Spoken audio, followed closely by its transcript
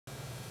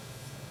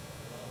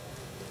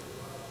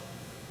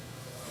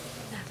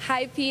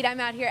Hi, Pete. I'm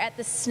out here at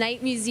the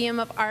Snite Museum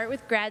of Art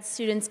with grad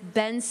students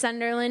Ben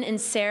Sunderlin and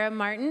Sarah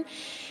Martin.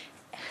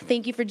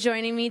 Thank you for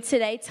joining me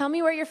today. Tell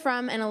me where you're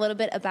from and a little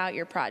bit about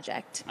your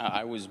project.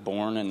 I was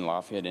born in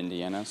Lafayette,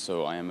 Indiana,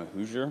 so I am a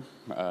Hoosier,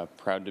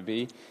 proud to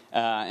be.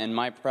 And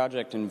my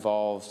project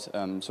involved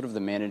sort of the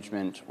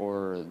management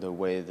or the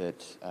way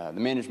that the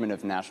management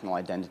of national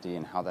identity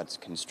and how that's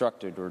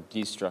constructed or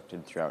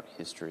destructed throughout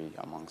history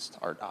amongst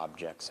art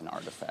objects and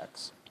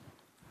artifacts.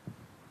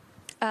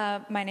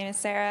 My name is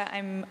Sarah.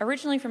 I'm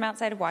originally from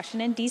outside of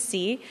Washington,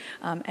 D.C.,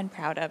 and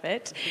proud of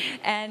it.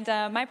 And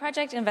my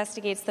project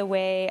investigates the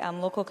way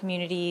local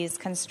communities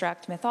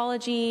construct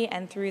mythology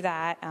and through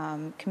that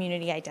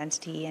community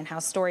identity and how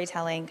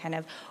storytelling kind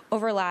of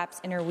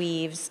overlaps,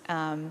 interweaves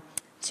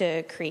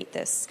to create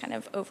this kind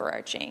of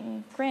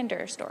overarching,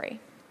 grander story.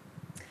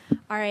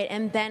 All right,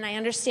 and Ben, I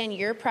understand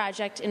your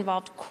project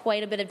involved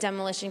quite a bit of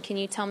demolition. Can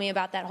you tell me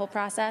about that whole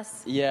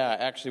process? Yeah,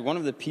 actually, one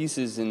of the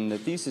pieces in the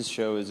thesis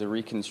show is a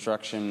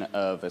reconstruction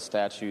of a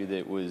statue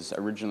that was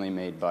originally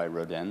made by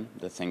Rodin,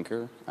 the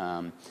thinker.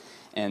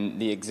 And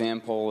the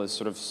example is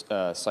sort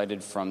of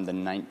cited from the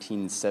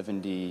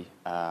 1970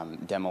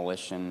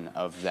 demolition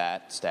of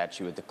that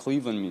statue at the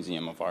Cleveland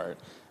Museum of Art.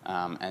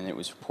 And it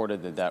was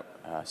reported that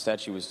that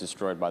statue was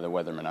destroyed by the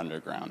Weatherman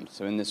Underground.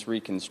 So in this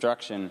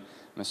reconstruction,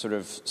 I sort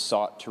of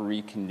sought to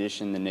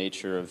recondition the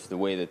nature of the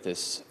way that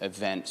this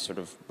event sort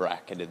of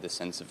bracketed the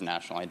sense of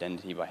national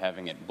identity by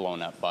having it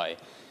blown up by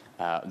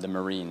the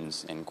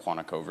Marines in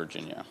Quantico,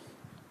 Virginia.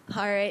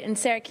 All right, and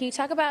Sarah, can you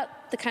talk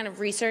about the kind of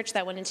research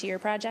that went into your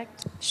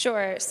project?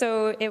 Sure.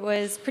 So it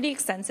was pretty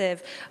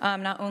extensive,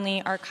 not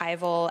only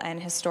archival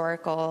and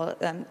historical,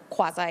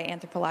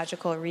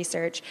 quasi-anthropological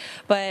research,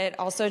 but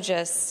also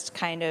just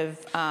kind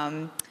of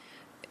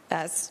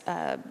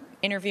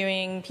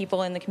interviewing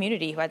people in the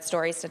community who had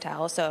stories to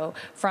tell. So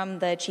from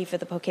the chief of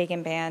the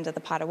Pokagon band of the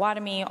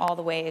Potawatomi all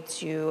the way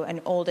to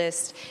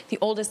the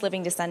oldest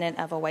living descendant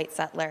of a white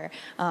settler,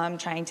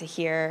 trying to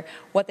hear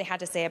what they had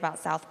to say about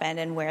South Bend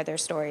and where their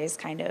stories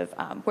kind of,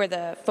 where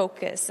the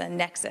focus and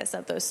nexus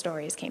of those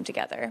stories came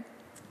together.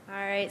 All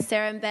right,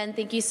 Sarah and Ben,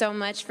 thank you so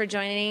much for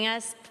joining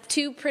us.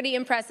 Two pretty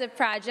impressive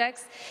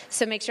projects,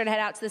 so make sure to head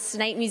out to the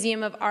Snite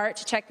Museum of Art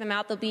to check them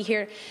out. They'll be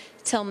here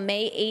till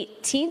May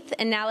 18th.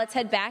 And now let's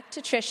head back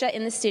to Trisha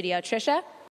in the studio. Trisha?